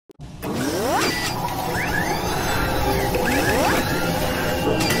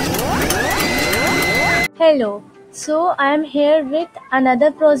Hello, so I am here with another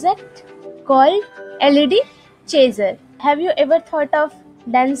project called LED Chaser. Have you ever thought of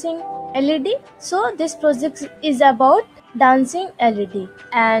dancing LED? So this project is about dancing LED,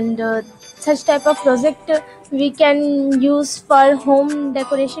 and such type of project we can use for home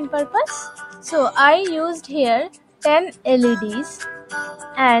decoration purpose. So I used here 10 LEDs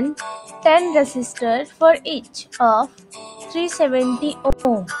and 10 resistors for each of 370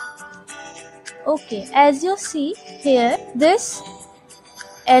 ohm. Okay, as you see here, this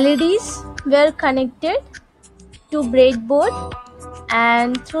LEDs were connected to breadboard,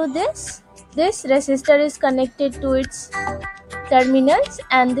 and through this resistor is connected to its terminals,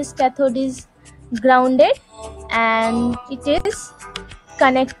 and this cathode is grounded and it is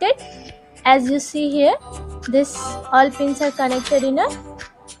connected. As you see here, this all pins are connected in a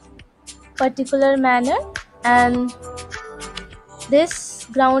particular manner, and this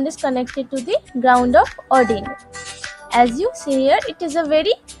ground is connected to the ground of Arduino. As you see here, it is a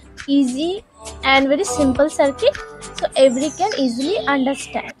very easy and very simple circuit, so everyone can easily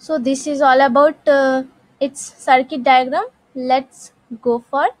understand. So this is all about its circuit diagram. Let's go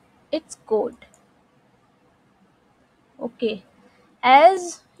for its code. Okay,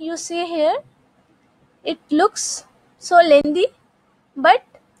 as you see here, it looks so lengthy, but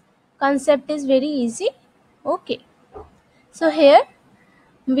concept is very easy. Okay, so here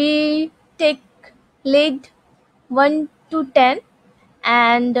we take lead 1 to 10,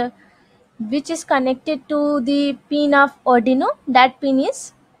 and which is connected to the pin of Arduino. That pin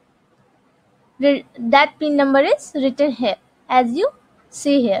number is written here, as you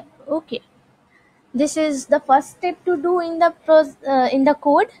see here. Okay, this is the first step to do in the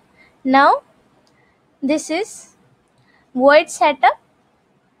code. Now this is void setup,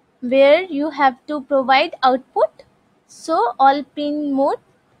 where you have to provide output. So all pin mode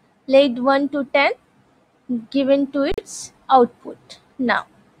lead 1 to 10 given to its output. Now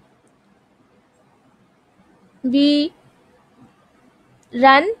we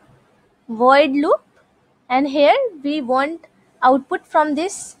run void loop, and here we want output from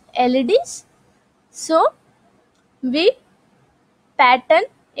this LEDs, so we pattern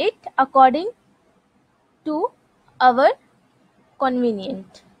it according to our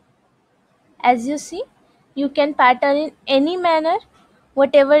convenient. As you see, you can pattern in any manner,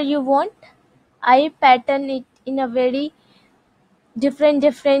 whatever you want. I pattern it in a very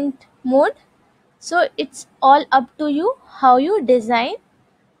different mode, so it's all up to you how you design.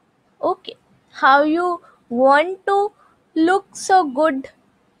 Okay, how you want to look so good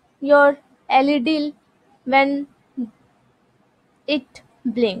your LED when it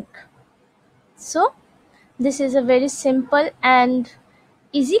blink. So this is a very simple and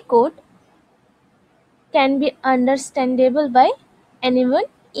easy code, can be understandable by anyone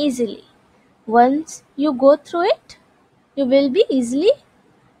easily. Once you go through it, you will be easily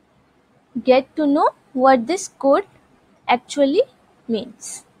get to know what this code actually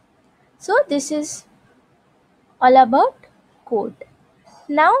means. So this is all about code.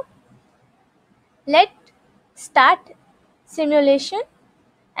 Now let's start simulation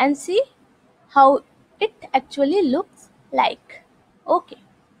and see how it actually looks like. Okay,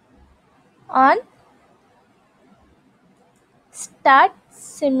 on start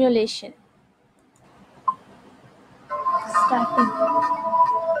simulation. Starting.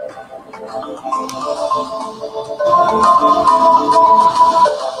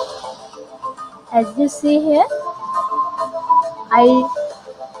 As you see here, I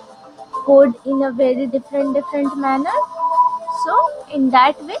code in a very different manner. So in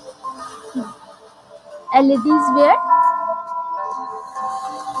that way, LEDs were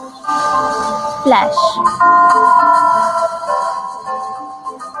flash.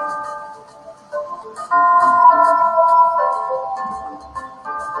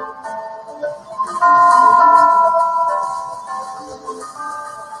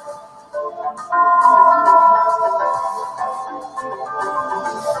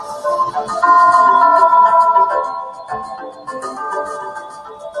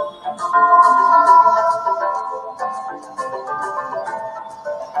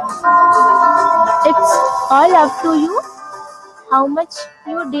 It's all up to you how much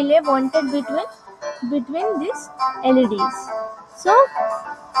you delay wanted between these LEDs. So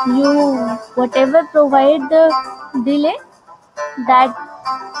you whatever provide the delay, that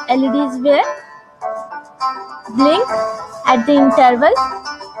LEDs will blink at the interval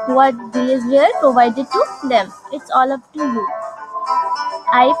what delays were provided to them. It's all up to you.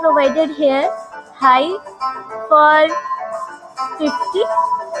 I provided here high for 50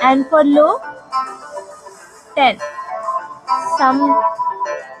 and for low 10. Some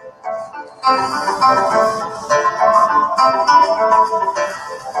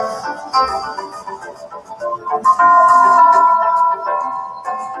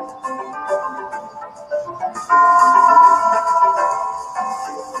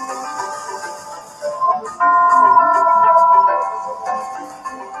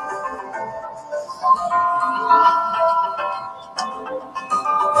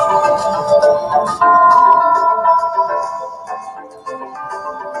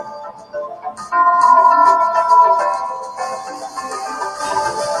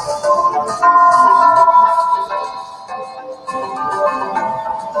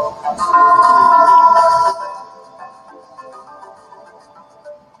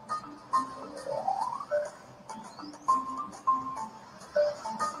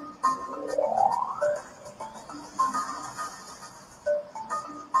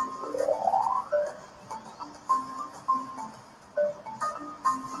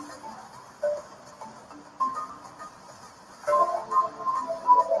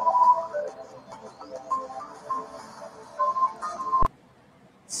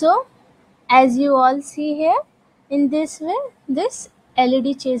So, as you all see here, in this way, this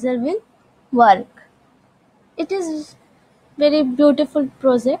LED chaser will work. It is very beautiful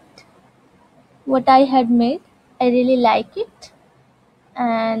project what I had made. I really like it,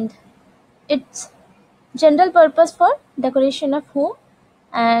 and it's general purpose for decoration of home.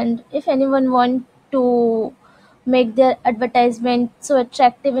 And if anyone want to make their advertisement so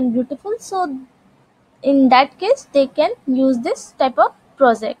attractive and beautiful, so in that case they can use this type of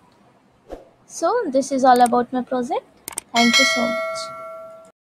project. So this is all about my project. Thank you so much.